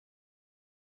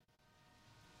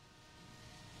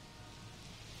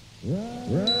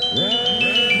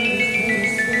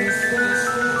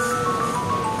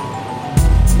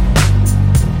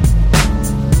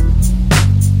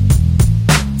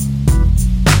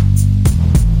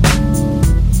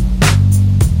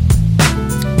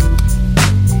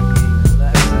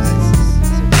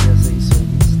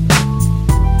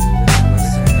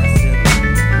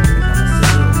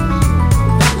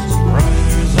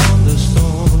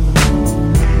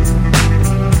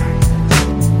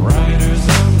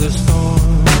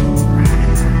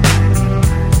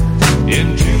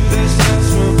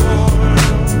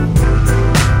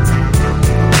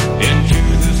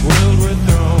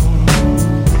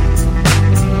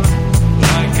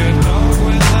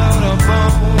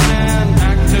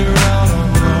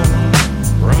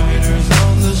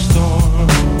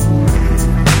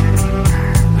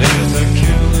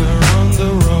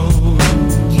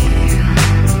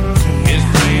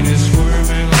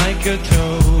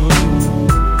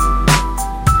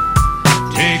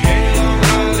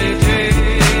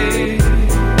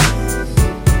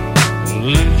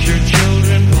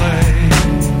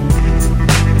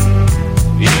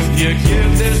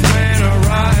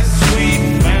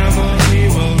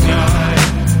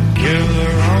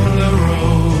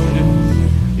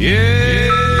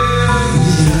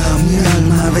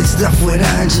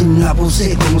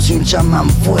Como si un chamán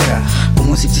fuera,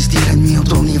 como si existiera en mi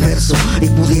otro universo y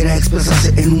pudiera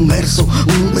expresarse en un verso,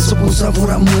 un beso con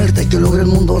sabor a muerte que logre el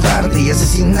mundo darte y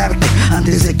asesinarte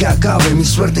antes de que acabe mi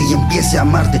suerte y empiece a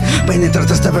amarte,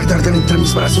 penetrarte hasta verdarte entre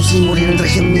mis brazos y morir entre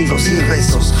gemidos y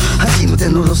rezos, haciéndote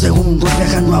en los segundos,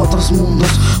 viajando a otros mundos,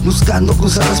 buscando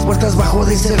cruzar las puertas bajo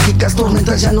desérticas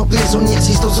tormentas. Ya no pienso ni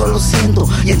existo, solo siento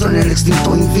y entro en el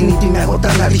extinto infinito y me hago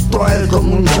tan adicto a él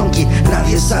como un junkie.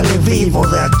 Nadie sale vivo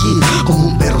de aquí, como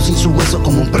un perro sin su hueso,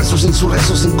 como un preso sin su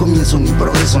rezo, sin comienzo ni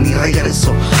progreso ni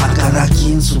regreso, a cada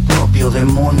quien su propio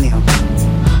demonio.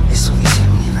 Eso dice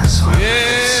el universo.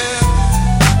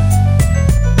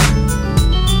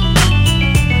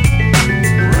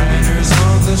 Riders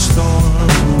on the storm,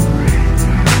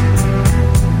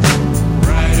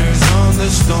 riders on the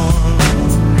storm.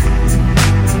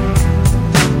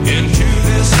 Into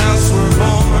this house we're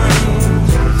born,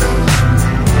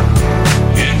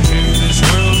 into this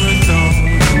world we're thrown.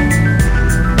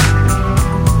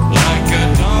 Like a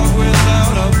dog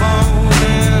without a bone,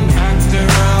 an actor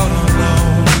out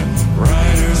alone.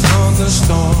 Riders on the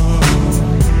storm.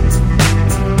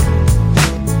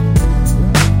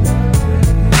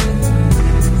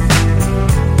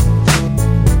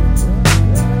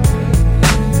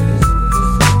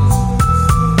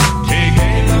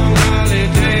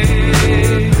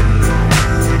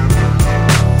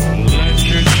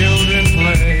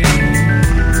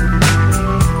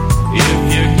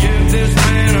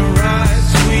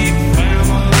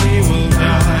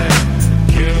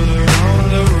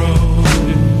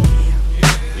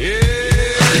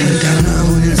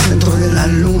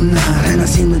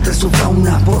 Su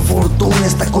fauna, por fortuna,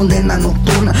 esta condena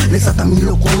nocturna desata mi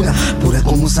locura, pura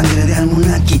como sangre de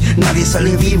almonaki. Nadie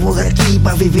sale vivo de aquí,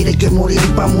 pa' vivir hay que morir y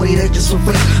pa' morir hay que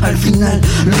sufrir. Al final,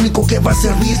 lo único que va a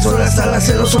servir son las alas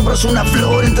en los hombros, una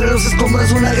flor entre los escombros,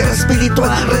 una guerra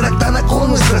espiritual redactada con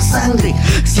nuestra sangre.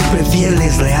 Siempre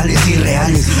fieles, reales y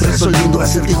reales, resolviendo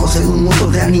acertijos en un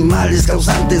mundo de animales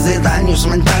causantes de daños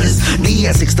mentales,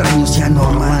 días extraños y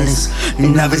anormales,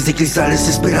 en naves de cristales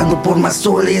esperando por más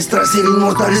soles tras ser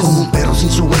inmortales. Como un perro sin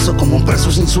su hueso, como un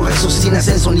preso sin su rezo, sin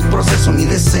ascenso, ni proceso, ni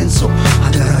descenso,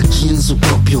 a cada quien su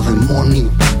propio demonio.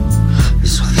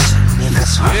 Eso dice el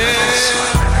universo.